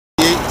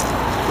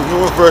The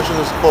newer version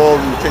is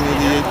called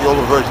 1088. The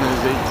older version is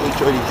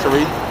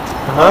H83.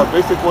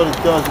 Basically, what it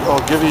does, it'll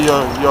give you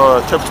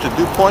your temperature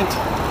dew point.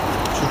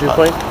 Dew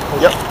point.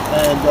 Yep.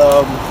 And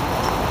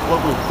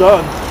what we've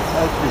done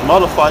is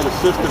modify the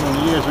system in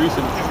the years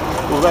recent.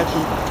 We've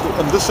actually,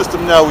 in this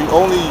system now, we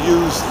only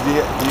use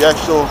the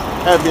actual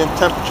ambient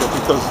temperature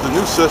because the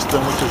new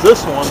system, which is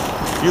this one,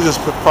 uses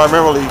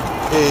primarily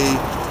a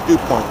dew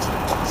point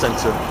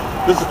sensor.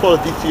 This is called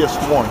a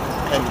DTS1,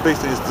 and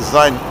basically it's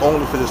designed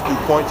only for this dew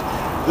point.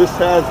 This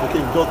has the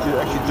capability of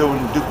actually doing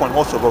dew point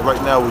also, but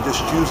right now we're just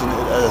using it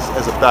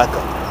as a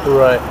backup.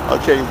 Right.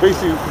 Okay,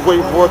 basically the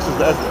way it works is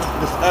that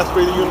this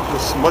aspirator unit,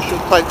 this mushroom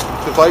type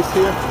device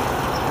here,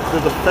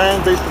 there's a fan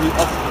basically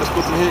that's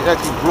put in here, it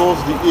actually blows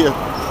the air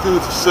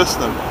through the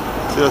system.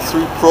 There are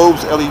 3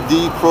 probes,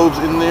 LED probes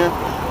in there,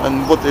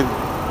 and what they've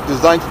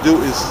designed to do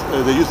is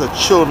they use a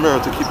chill mirror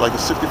to keep like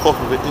a 64th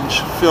of an inch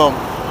film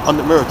on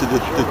the mirror to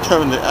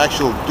determine the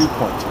actual dew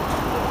point.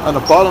 On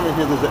the bottom of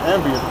here, there's an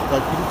ambient. Like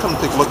you can come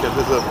and take a look at.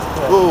 There's a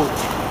little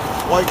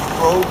white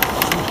probe.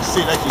 You can see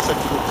it actually. It's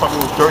actually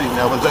probably a little dirty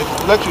now, but there's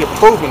actually a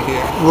probe in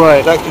here.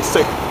 Right. That actually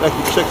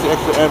checks the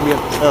extra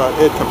ambient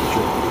air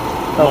temperature.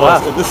 Oh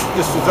wow. This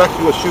is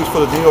actually what's used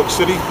for the New York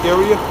City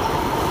area.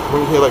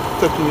 When you hear like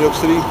temperature in New York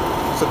City,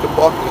 such a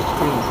box is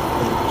coming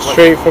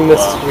straight from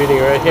this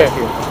reading right here.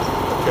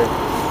 Okay.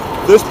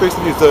 This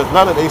basically is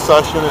not an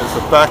ASOS unit, it's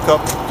a backup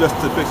just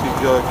to basically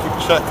keep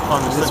check on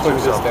the sensor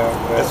itself.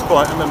 It's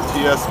called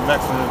MMTS,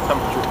 maximum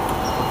temperature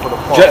for the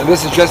part.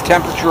 This is just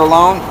temperature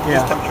alone? Yeah.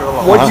 Just temperature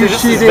alone. What you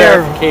see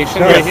there, verification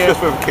yes, just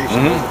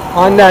verification.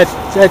 on that's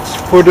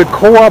for the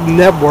co-op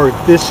network.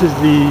 This is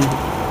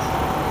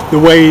the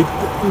way,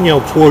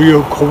 for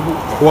your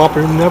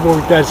cooperative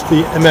network, that's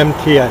the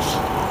MMTS.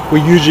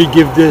 We usually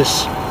give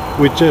this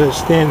with a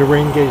standard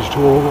rain gauge to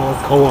all our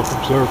co-op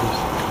observers.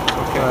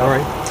 Okay. All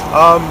right.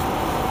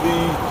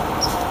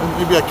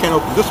 Maybe I can't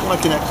open this one.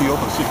 I can actually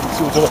open so you can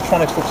see what the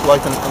electronics looks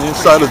like on the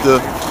inside of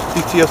the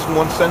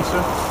DTS1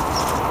 sensor.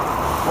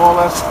 More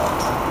or less.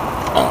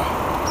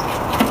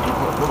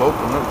 We'll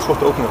open it. It's supposed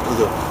to open it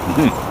with a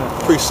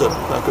preset.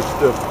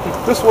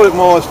 This is what it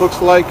more or less looks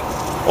like.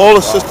 All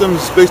the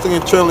systems, basically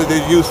internally,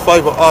 they use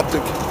fiber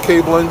optic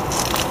cabling,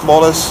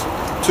 more or less,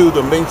 to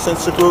the main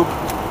sensor group.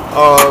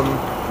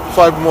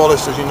 Fiber, more or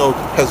less, as you know,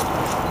 has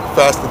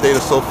faster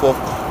data, so forth.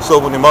 So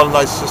when they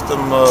modernized the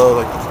system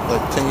like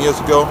 10 years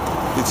ago,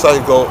 they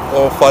decided to go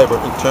all fiber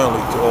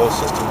internally to all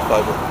system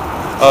fiber.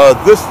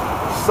 This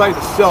site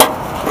itself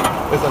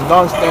is a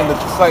non-standard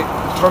site.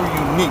 It's very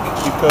unique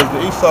because the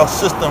ASOS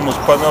system was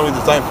primarily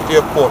designed for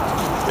airport.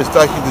 It's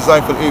actually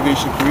designed for the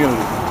aviation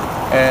community.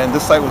 And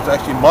this site was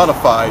actually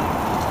modified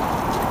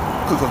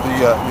because of the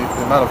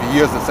amount of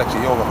years. It's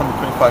actually over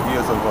 125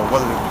 years of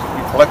weather that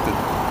we collected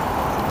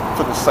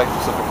for this site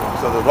specifically.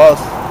 So there's a lot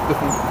of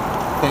different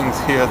things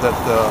here that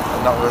are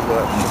not really.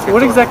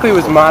 What exactly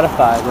was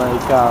modified?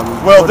 Like,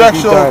 well, the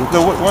actual,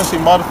 once they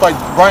modified,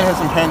 Brian has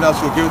some handouts.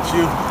 He'll give it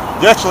to you.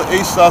 The actual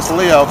ASOS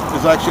layout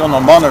is actually on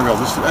a monorail.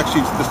 This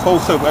whole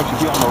set will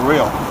actually be on a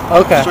rail.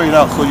 Okay. Straight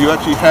out. So you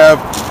actually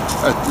have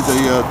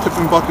the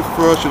tipping bucket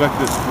first. You have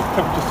the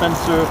temperature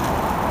sensor,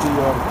 the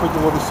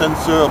pressure water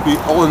sensor. It'll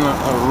be all in an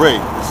array.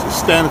 It's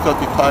standard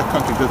throughout the entire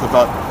country. There's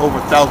about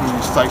over 1,000 of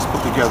these sites put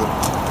together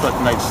throughout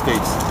the United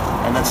States.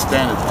 And that's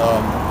standard.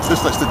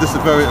 This is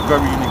a very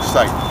unique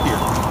site here.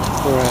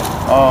 Right.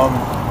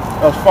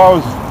 As far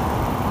as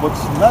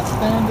what's not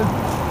standard,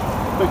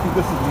 I think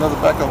this is another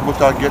backup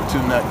which I'll get to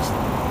next.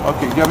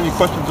 Okay, do you have any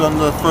questions on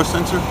the first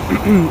sensor?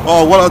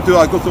 Oh, what I'll do,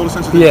 I'll go through all the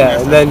sensors.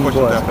 Yeah, and then we'll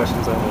ask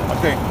questions on it.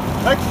 Okay,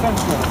 next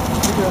sensor.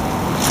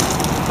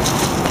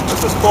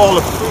 This is called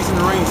a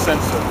freezing rain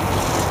sensor,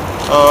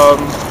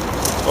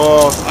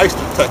 or ice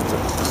detector,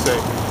 to say.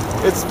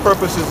 Its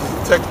purpose is to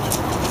detect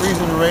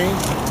freezing rain.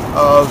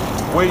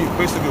 The way it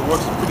basically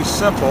works is pretty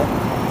simple.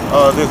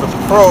 There's a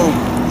probe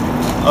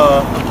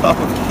on top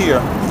of here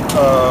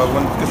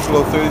when it gets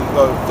below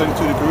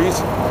 32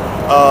 degrees.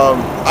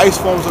 Ice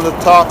forms on the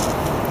top.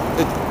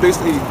 It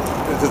basically,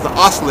 there's an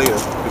oscillator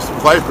which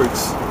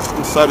vibrates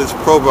inside this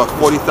probe about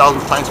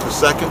 40,000 times per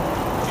second.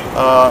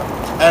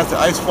 As the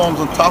ice forms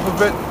on top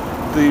of it,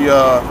 the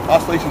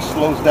oscillation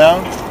slows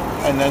down,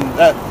 and then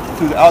that,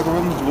 through the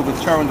algorithms, will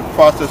determine the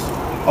process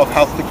of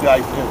how thick the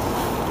ice is.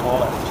 All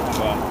that.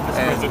 Wow,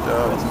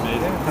 that's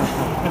amazing.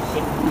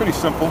 Pretty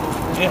simple.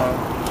 Yeah.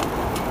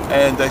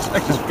 And it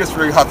actually gets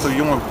very hot, so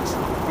you want to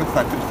you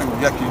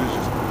actually use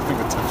your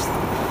fingertips.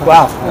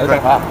 Wow. It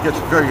gets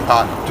very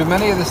hot. Do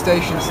many of the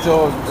stations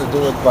still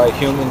do it by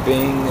human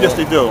being? Yes,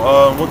 they do.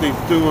 What they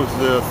do is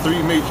the 3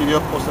 major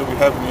airports that we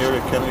have in the area,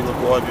 Kennedy,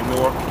 LaGuardia, and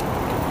Newark,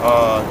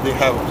 they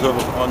have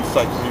observers on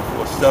site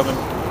 047.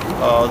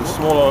 The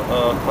smaller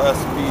Class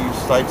B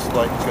sites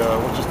like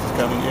Worcester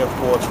County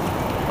Airport,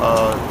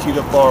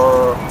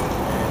 Teterboro,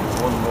 and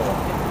one more,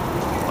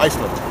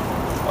 Iceland.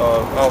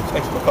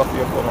 McCarthy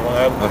Airport on Long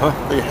Island.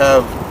 They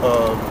have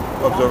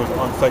observers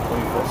on site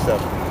 24/7,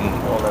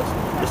 more or less.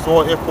 The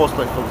smaller airports,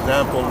 like for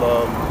example,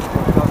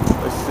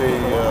 let's say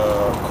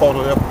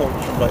Calder Airport,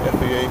 which is by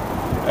FAA,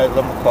 at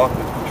 11 o'clock,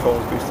 it's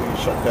controls basically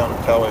shut down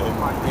the tower, and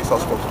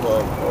ASOS goes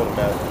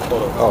automatic.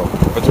 Oh,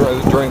 but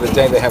during the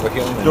day they have a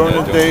human. During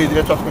the day, the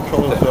air traffic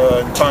controllers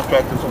and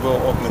contractors will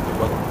augment the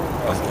weather.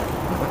 That's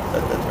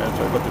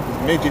mandatory. But the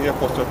major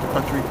airports throughout the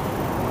country,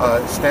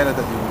 it's standard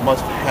that you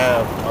must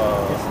have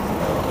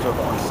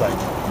observer on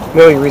site.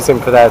 The only reason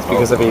for that is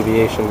because of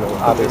aviation,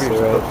 obviously,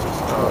 right?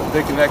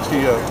 They can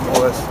actually,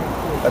 more or less,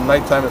 at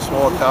nighttime, a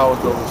smaller tower,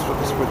 they'll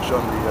switch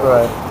on the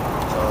Right.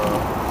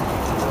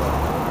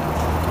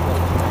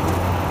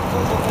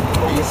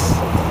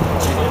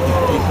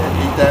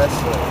 ADAS,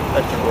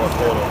 actually go on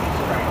auto.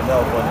 And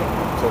now running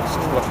until 6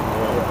 o'clock in the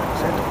morning,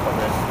 so they'll come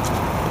in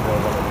and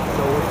they'll run it.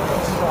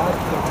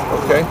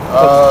 Okay,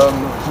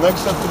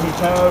 next system we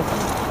have,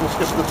 we'll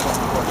skip this one.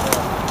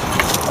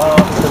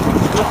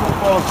 This one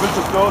called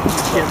visibility.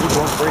 You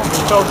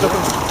can't tell the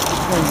difference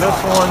between this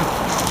one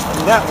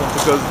and that one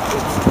because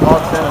it's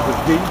all standard as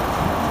D.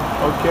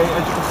 Okay,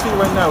 as you can see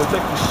right now, it's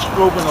actually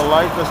strobing the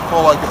light. That's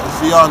called like a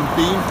xenon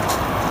beam,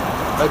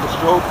 like a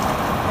strobe.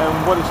 And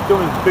what it's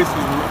doing is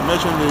basically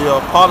measuring the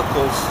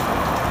particles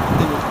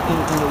in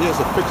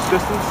a fixed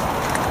distance.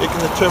 It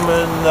can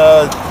determine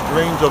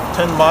range of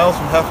 10 miles,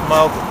 from half a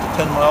mile to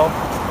 10 mile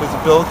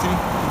visibility.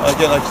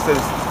 Again, like I said,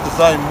 it's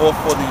designed more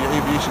for the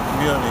aviation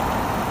community.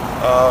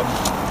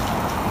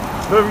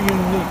 Very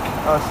unique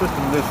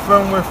system. The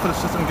firmware for the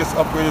system gets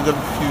upgraded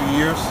every few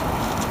years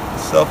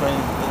itself, and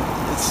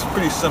it's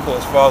pretty simple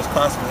as far as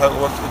concept how it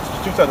works.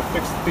 It shoots out a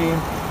fixed beam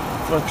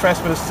from the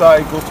transmitter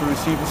side, goes to the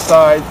receiver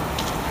side.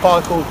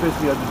 Particles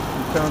basically are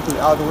determined through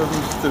the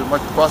algorithms to the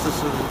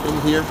microprocessor in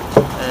here,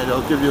 and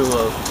it'll give you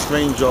a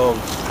range of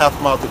half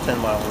mile to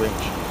 10 mile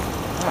range.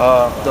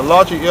 The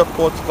larger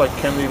airports like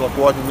Kennedy,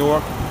 LaGuardia,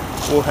 Newark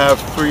will have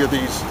 3 of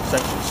these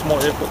sensors. Small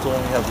airports will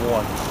only have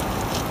 1.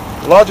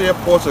 Larger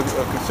airports are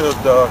considered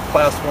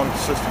Class 1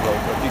 systems, or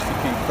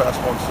DCP Class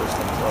 1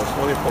 systems.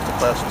 Small airports are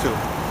Class 2.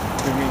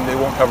 I mean, they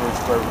won't have a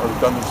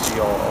redundancy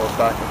or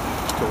backup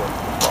to it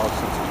as far as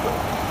systems go.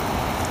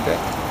 Okay.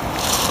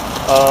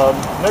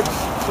 Next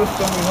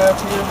system we have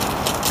here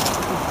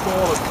is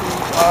called a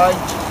CHI,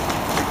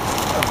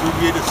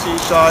 abbreviated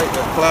CHI,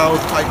 a cloud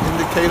height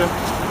indicator.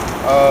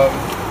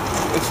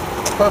 Its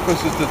purpose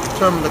is to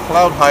determine the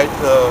cloud height,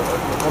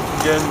 once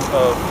again,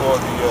 for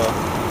the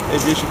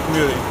aviation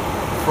community,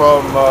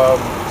 from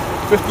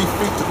 50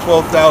 feet to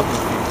 12,000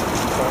 feet.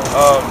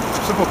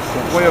 Simple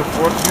way of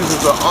work uses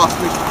an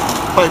arsenic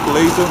type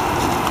laser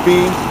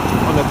beam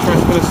on the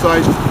transmitter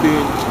side,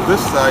 being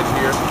this side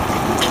here.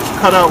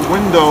 Cut out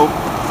window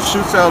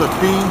shoots out a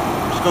beam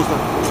which goes to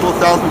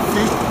 12,000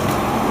 feet,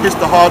 hits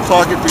the hard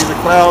target being the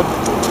cloud.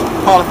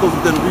 Particles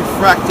are then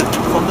refracted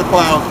from the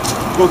cloud,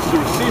 goes to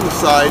the receiver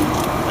side,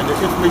 and the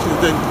information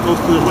then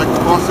goes to the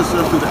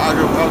microprocessor through the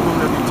algorithm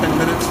every 10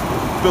 minutes,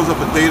 builds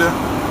up a database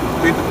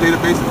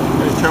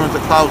and determines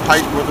the cloud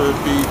height, whether it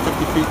be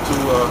 50 feet to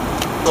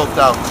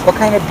 12,000. What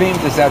kind of beam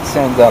does that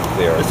send up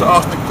there? It's an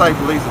arsenic type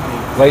laser beam.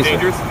 Laser.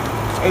 Dangerous.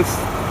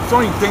 It's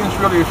only dangerous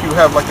really if you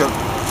have like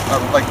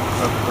like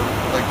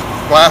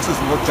glasses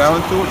and look down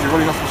into it. You're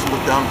really not supposed to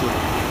look down to it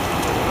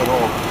at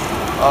all.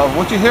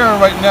 What you're hearing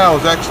right now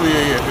is actually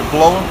a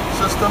blower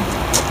system.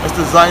 It's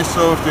designed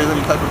so if there's any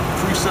type of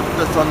precip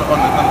that's on the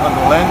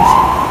lens,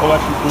 it'll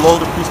actually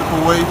blow the precip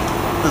away.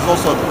 There's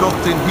also a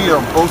built-in heater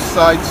on both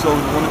sides, so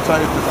when the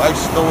time if there's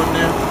ice snow in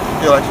there,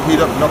 it'll actually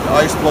heat up enough. The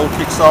ice blow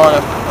kicks on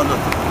after under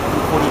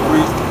 40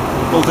 degrees,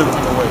 blows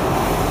everything away.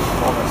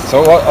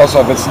 So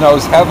also, if it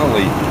snows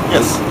heavily,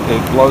 yes,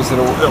 it blows it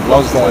away. It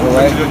blows that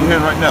away. You're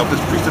hearing right now. This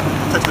precip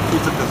detects the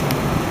precip. There's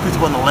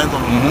precip on the lens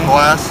on the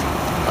glass,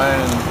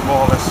 and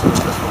more or less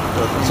that's what it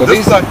does. So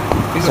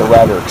these are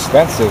rather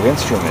expensive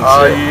instruments.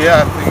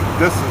 Yeah, I think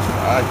this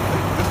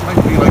might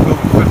be like over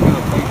 $15,000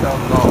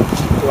 or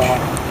 $20,000.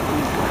 Wow.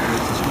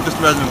 Just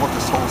imagine what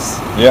this whole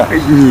system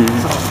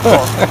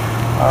costs.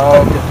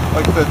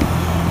 Like I said,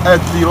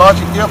 at the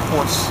larger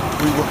airports,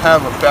 we will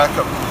have a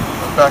backup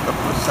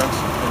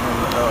sensor and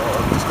a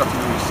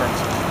discontinuity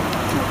sensor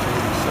to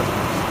these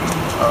systems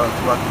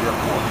throughout the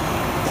airport.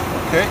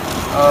 Okay.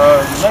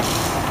 Next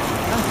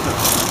sensor.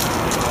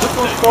 This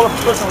one's called a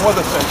precision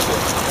weather sensor.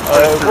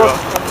 It works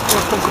on the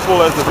same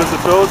principle as the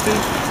visibility.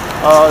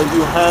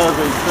 You have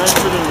a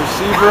transmitter and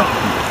receiver.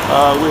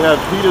 We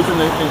have heaters in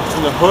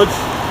the hoods.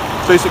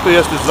 Basically,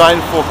 it's designed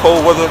for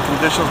cold weather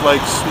conditions like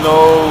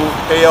snow,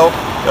 hail.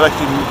 It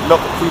actually melt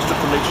the precip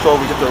to make sure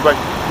we get the right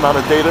amount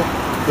of data.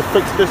 The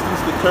fixed distance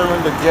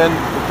determined again,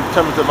 it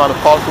determines the amount of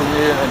particles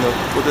in here and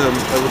within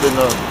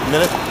a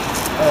minute,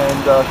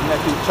 and can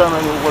actually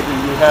determine whether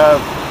you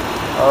have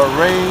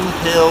rain,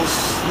 hail,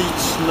 sleet,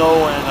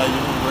 snow, and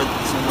you read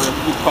somewhere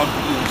you probably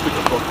even pick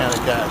up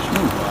volcanic ash.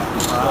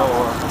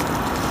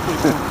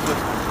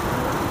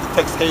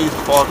 Text haze,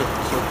 fog, and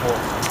so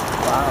forth.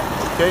 Wow.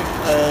 Okay,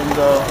 and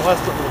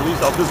last but not least,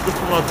 I'll just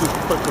one or two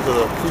quick because of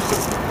the precip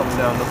coming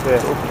down.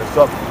 Let's open this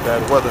up.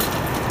 Bad weather.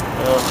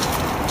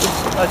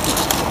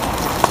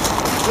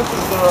 This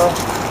is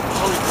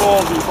what we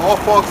call the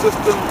all-fog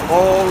system,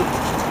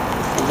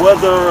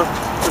 all-weather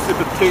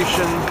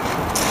precipitation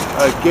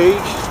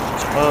gauge,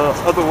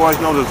 otherwise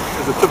known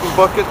as a tipping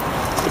bucket.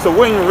 It's a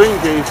weighing ring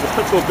gauge. The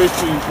principle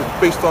basically is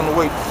based on the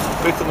weight,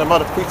 based on the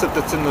amount of precip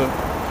that's in the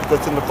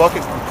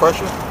bucket and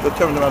pressure,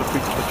 determine the amount of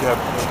precip that you have.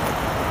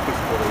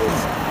 Basically what it is.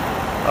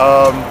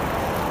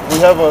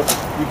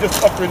 We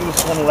just upgraded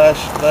this one last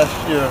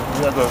year.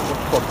 We had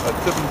what's called a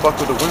tipping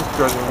bucket with a wind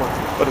skirt,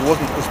 but it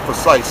wasn't as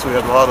precise. So we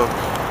had a lot of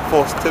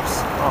false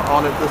tips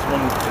on it. This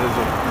one is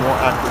a more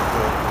accurate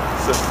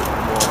system,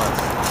 more or less.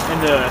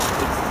 And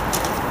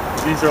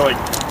these are like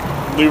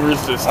levers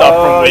to stop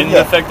from wind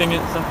yeah. affecting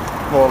it. So?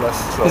 More or less.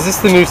 So. Is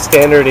this the new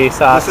standard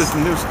ASOS? This is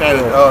the new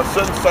standard.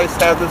 Certain sites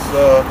have this.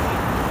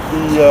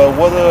 The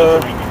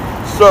weather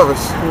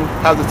service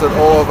has this at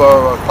all of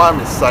our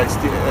climate sites.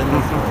 And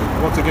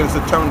once again, it's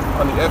determined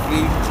on the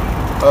FE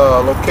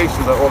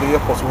locations at all the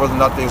airports whether or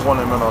not they want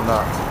them in or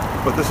not.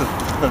 But this is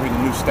going to be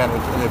the new standard,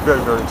 and they're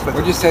very, very expensive.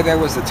 Would you say that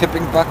was the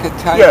tipping bucket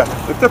type? Yeah,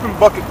 the tipping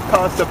bucket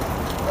concept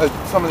at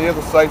some of the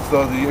other sites,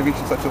 the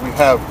aviation sites that we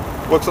have,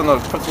 works on the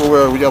principle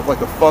where we have like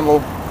a funnel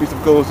piece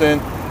that goes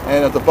in,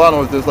 and at the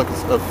bottom there's like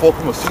a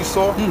fulcrum, a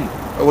seesaw.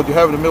 What you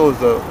have in the middle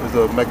is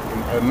a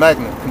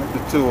magnet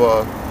connected to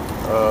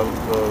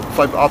the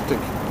fiber optic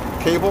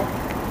cable,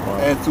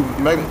 and through the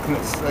magnet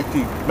connects,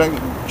 actually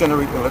magnet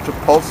generate electric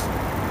pulse,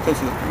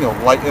 essentially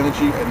light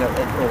energy, and that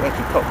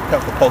actually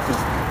count the pulses,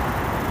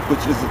 which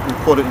is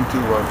recorded into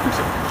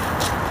precip.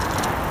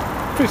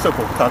 Pretty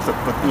simple concept,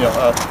 but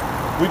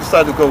we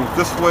decided to go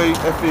this way.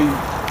 FAA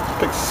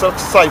picked such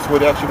sites where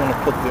they actually want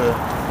to put their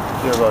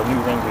new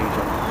ring gauge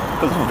in,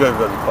 because it's very,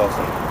 very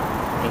costly.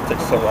 It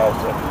takes several hours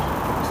to actually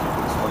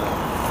put this one in.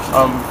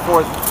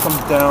 Before it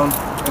comes down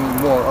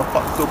anymore, I'll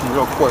pop this open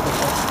real quick.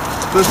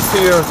 This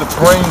here is the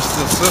brains to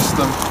the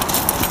system.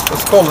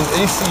 It's called an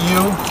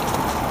ACU.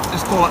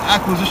 It's called an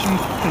Acquisition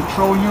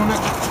Control Unit.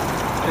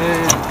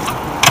 And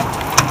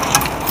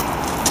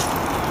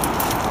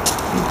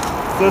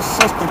this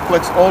system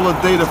collects all the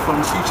data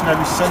from each and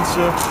every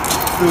sensor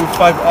through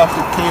fiber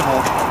optic cable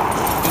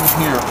in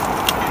here.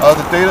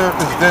 The data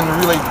is then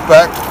relayed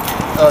back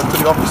to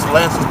the office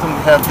land system.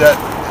 We have that.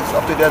 It's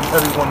updated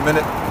every 1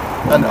 minute.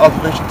 And the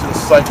observation to the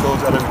site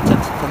goes at every 10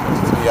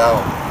 minutes to the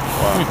hour.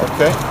 Wow.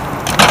 Okay?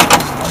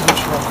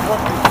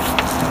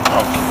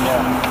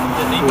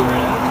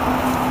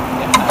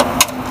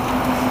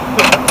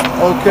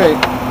 Okay,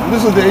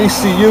 this is the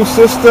ACU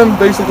system.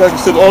 Basically, like I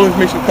said, all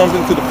information comes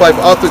into the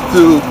fiber optic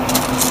to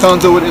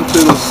conduit into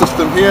the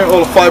system here.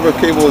 All the fiber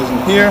cable is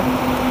in here.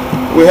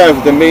 We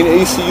have the main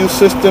ACU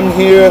system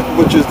here,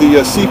 which is the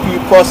CPU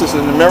processor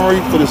and the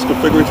memory for this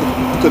configuration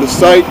to the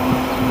site.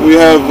 We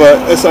have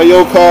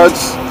SIO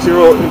cards,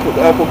 zero input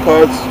output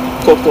cards,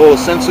 talk to all the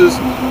sensors.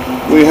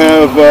 We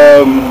have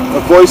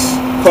a voice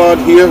card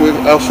here.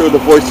 I'll show the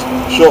voice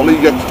shortly.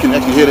 You can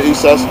actually hear the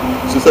ASOS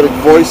synthetic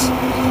voice.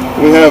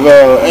 We have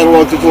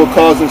analog digital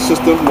cards in the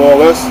system, more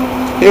or less.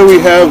 Here we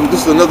have,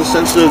 this is another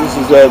sensor. This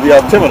is the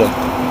altimeter,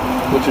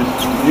 which is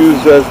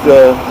used as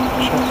to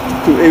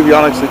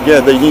avionics.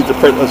 Again, they need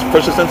as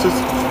pressure sensors.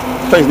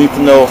 Planes need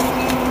to know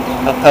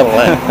how to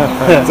land.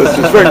 So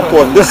it's very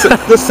important.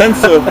 This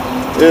sensor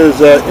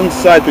is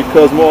inside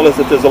because more or less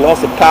if there's a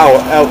loss of power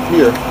out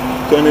here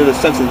to any of the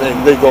sensors,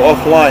 they go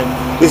offline.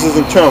 This is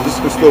internal. This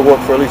can still work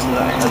for at least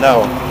an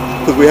hour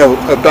because we have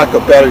a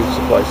backup battery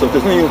supply. So if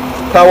there's any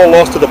power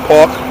loss to the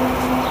park,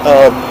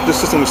 this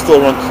system will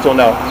still run till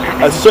now.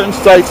 At certain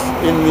sites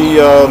in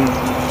the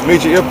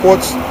major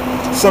airports,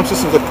 some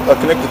systems are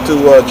connected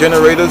to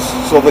generators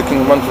so they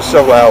can run for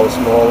several hours,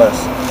 more or less.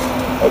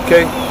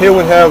 Okay, here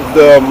we have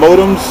the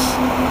modems.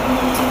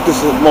 This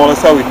is more or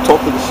less how we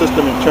talk to the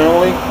system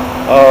internally,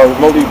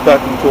 remotely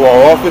back into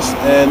our office,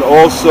 and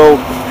also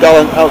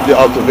dialing out the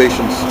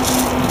observations.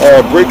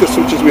 Breaker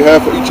switches we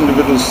have for each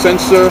individual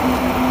sensor.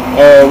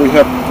 We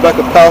have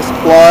backup power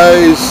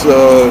supplies,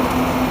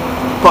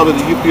 part of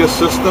the UPS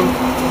system,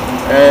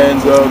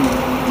 and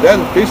that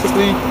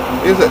basically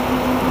is it.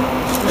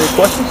 Any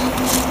questions?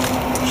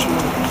 Sure.